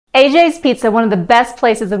AJ's Pizza, one of the best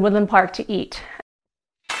places in Woodland Park to eat.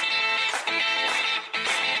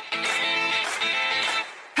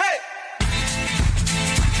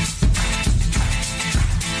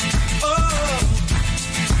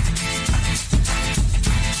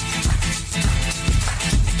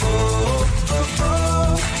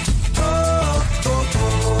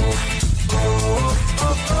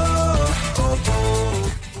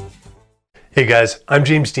 Hey guys, I'm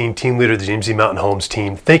James Dean, team leader of the James D. Mountain Homes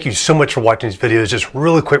team. Thank you so much for watching these videos. Just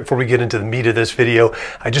really quick before we get into the meat of this video,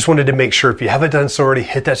 I just wanted to make sure if you haven't done so already,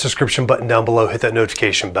 hit that subscription button down below, hit that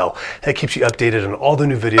notification bell. That keeps you updated on all the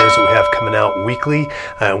new videos that we have coming out weekly.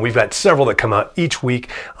 We've got several that come out each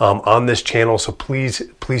week on this channel, so please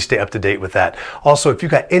stay up to date with that. Also, if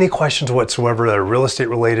you've got any questions whatsoever that are real estate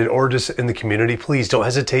related or just in the community, please don't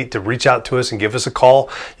hesitate to reach out to us and give us a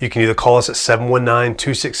call. You can either call us at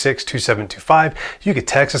 719-266-2725. You can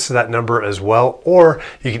text us to that number as well, or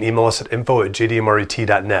you can email us at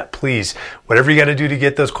info@jdmret.net. Please, whatever you got to do to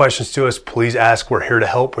get those questions to us, please ask. We're here to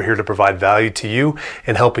help. We're here to provide value to you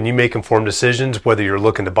and helping you make informed decisions, whether you're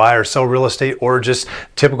looking to buy or sell real estate or just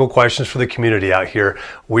typical questions for the community out here.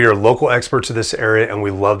 We are local experts in this area and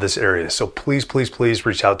we love this area. So please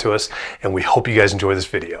reach out to us, and we hope you guys enjoy this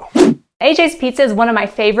video. AJ's Pizza is one of my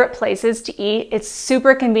favorite places to eat. It's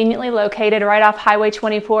super conveniently located right off Highway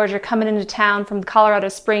 24 as you're coming into town from Colorado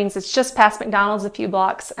Springs. It's just past McDonald's a few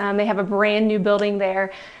blocks. They have a brand new building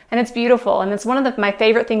there, and it's beautiful. And it's one of my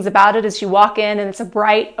favorite things about it is you walk in and it's a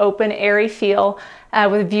bright, open, airy feel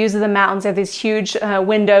with views of the mountains. They have these huge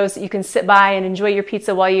windows that you can sit by and enjoy your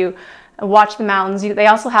pizza while you watch the mountains. They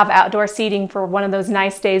also have outdoor seating for one of those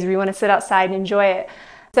nice days where you want to sit outside and enjoy it.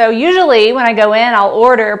 So usually when I go in, I'll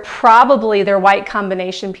order probably their white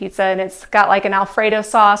combination pizza, and it's got like an Alfredo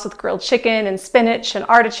sauce with grilled chicken and spinach and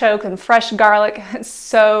artichoke and fresh garlic. It's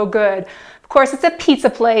so good. Of course, it's a pizza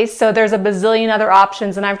place, so there's a bazillion other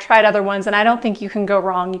options, and I've tried other ones, and I don't think you can go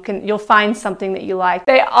wrong. You'll find something that you like.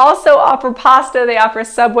 They also offer pasta. They offer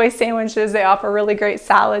Subway sandwiches. They offer really great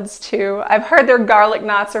salads too. I've heard their garlic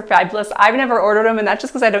knots are fabulous. I've never ordered them, and that's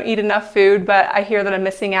just because I don't eat enough food, but I hear that I'm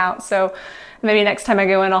missing out. So maybe next time I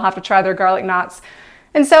go in, I'll have to try their garlic knots.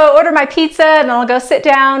 And so I order my pizza and I'll go sit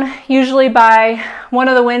down, usually by one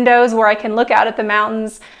of the windows where I can look out at the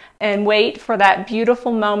mountains and wait for that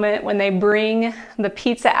beautiful moment when they bring the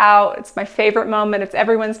pizza out. It's my favorite moment. It's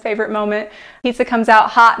everyone's favorite moment. Pizza comes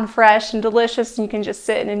out hot and fresh and delicious, and you can just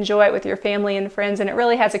sit and enjoy it with your family and friends. And it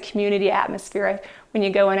really has a community atmosphere when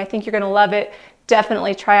you go in. I think you're going to love it.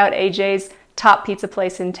 Definitely try out AJ's, top pizza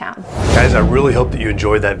place in town. Guys, I really hope that you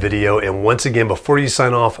enjoyed that video. And once again, before you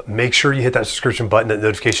sign off, make sure you hit that subscription button, that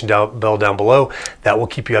notification bell down below. That will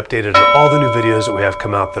keep you updated on all the new videos that we have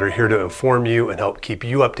come out that are here to inform you and help keep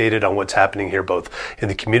you updated on what's happening here, both in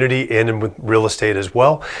the community and in real estate as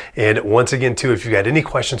well. And once again, too, if you've got any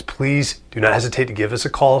questions, please do not hesitate to give us a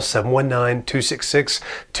call,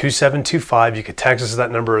 719-266-2725. You can text us at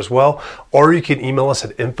that number as well, or you can email us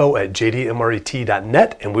at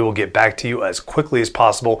info@jdmret.net, and we will get back to you as quickly as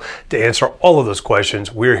possible to answer all of those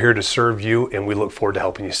questions. We're here to serve you, and we look forward to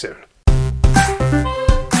helping you soon.